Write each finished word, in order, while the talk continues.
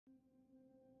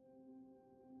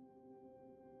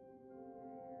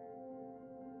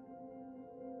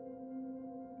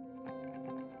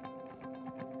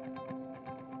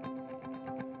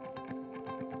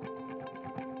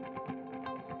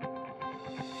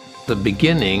the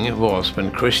beginning was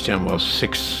when Christian was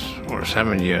 6 or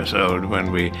 7 years old,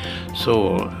 when we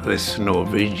saw this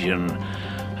Norwegian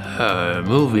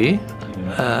movie.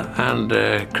 And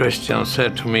Christian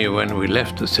said to me when we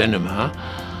left the cinema,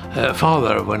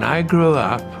 "Father, when I grow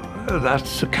up,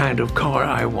 that's the kind of car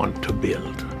I want to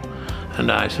build." And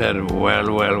I said, well,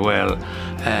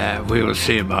 we will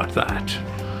see about that.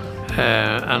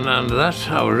 And that's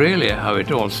how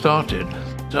it all started.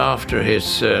 After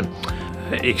his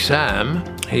exam,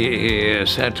 he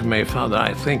said to me, "Father,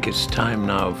 I think it's time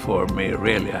now for me,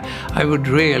 really. I would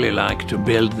really like to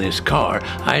build this car.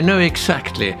 I know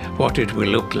exactly what it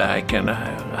will look like and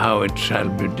how it shall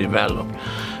be developed."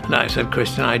 And I said,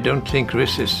 "Christian, I don't think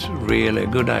this is really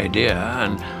a good idea."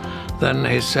 And then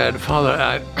he said,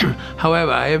 "Father,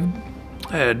 however, I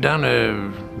have done a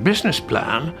business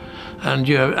plan, and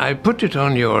I put it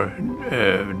on your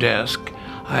desk.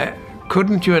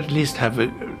 Couldn't you at least have a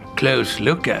close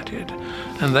look at it?"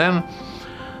 And then,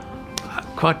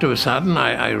 quite of a sudden,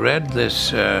 I read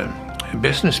this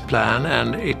business plan,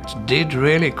 and it did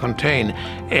really contain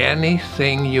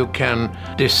anything you can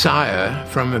desire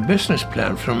from a business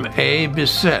plan, from A to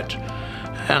Z.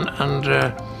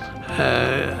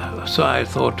 So I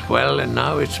thought, well,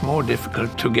 now it's more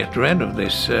difficult to get rid of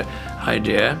this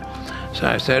idea. So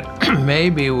I said,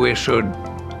 maybe we should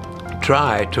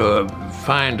try to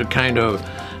find a kind of,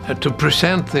 to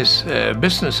present this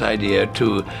business idea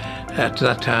to, at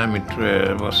that time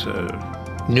it was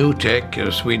New Tech,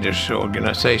 a Swedish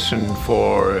organization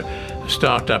for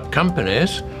startup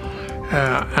companies.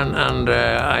 And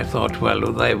I thought, well,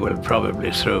 they will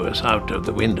probably throw us out of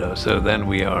the window, so then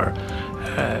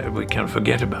we can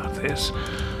forget about this.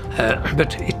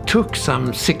 But it took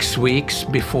some 6 weeks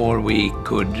before we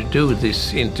could do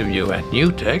this interview at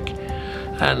New Tech.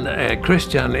 And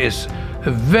Christian is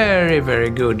a very, very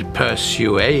good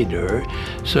persuader.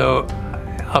 So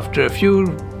after a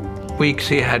few weeks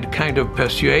he had kind of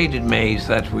persuaded me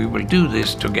that we will do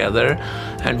this together,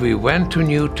 and we went to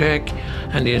New Tech,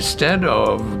 and instead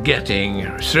of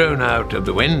getting thrown out of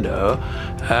the window,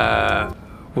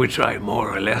 which I more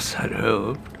or less had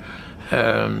hoped,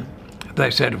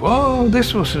 they said, "Whoa,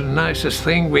 this was the nicest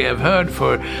thing we have heard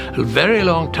for a very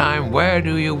long time. Where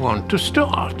do you want to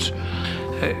start?"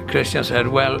 Christian said,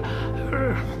 "Well,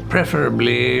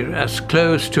 preferably as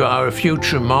close to our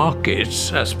future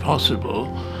markets as possible."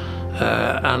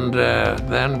 And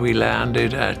then we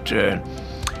landed at a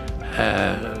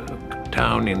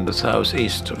town in the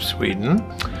southeast of Sweden.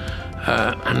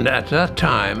 And at that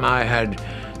time I had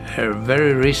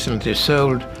very recently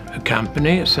sold a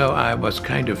company, so I was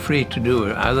kind of free to do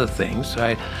other things. So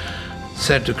I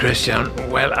said to Christian,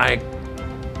 "Well,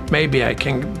 maybe I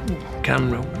can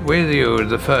come with you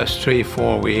the first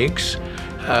 3-4 weeks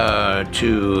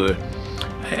to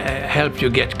help you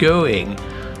get going."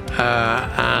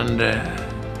 And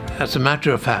as a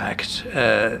matter of fact,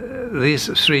 these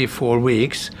 3-4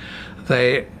 weeks,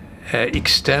 they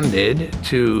extended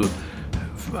to,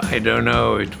 I don't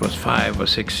know, it was 5 or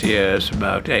 6 years,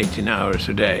 about 18 hours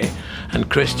a day. And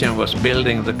Christian was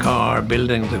building the car,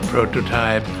 building the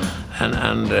prototype,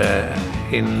 and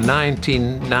in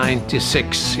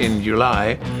 1996, in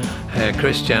July,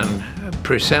 Christian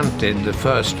presented the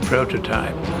first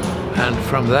prototype. And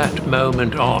from that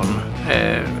moment on,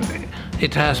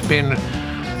 it has been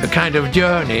a kind of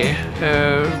journey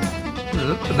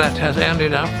that has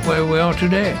ended up where we are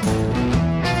today.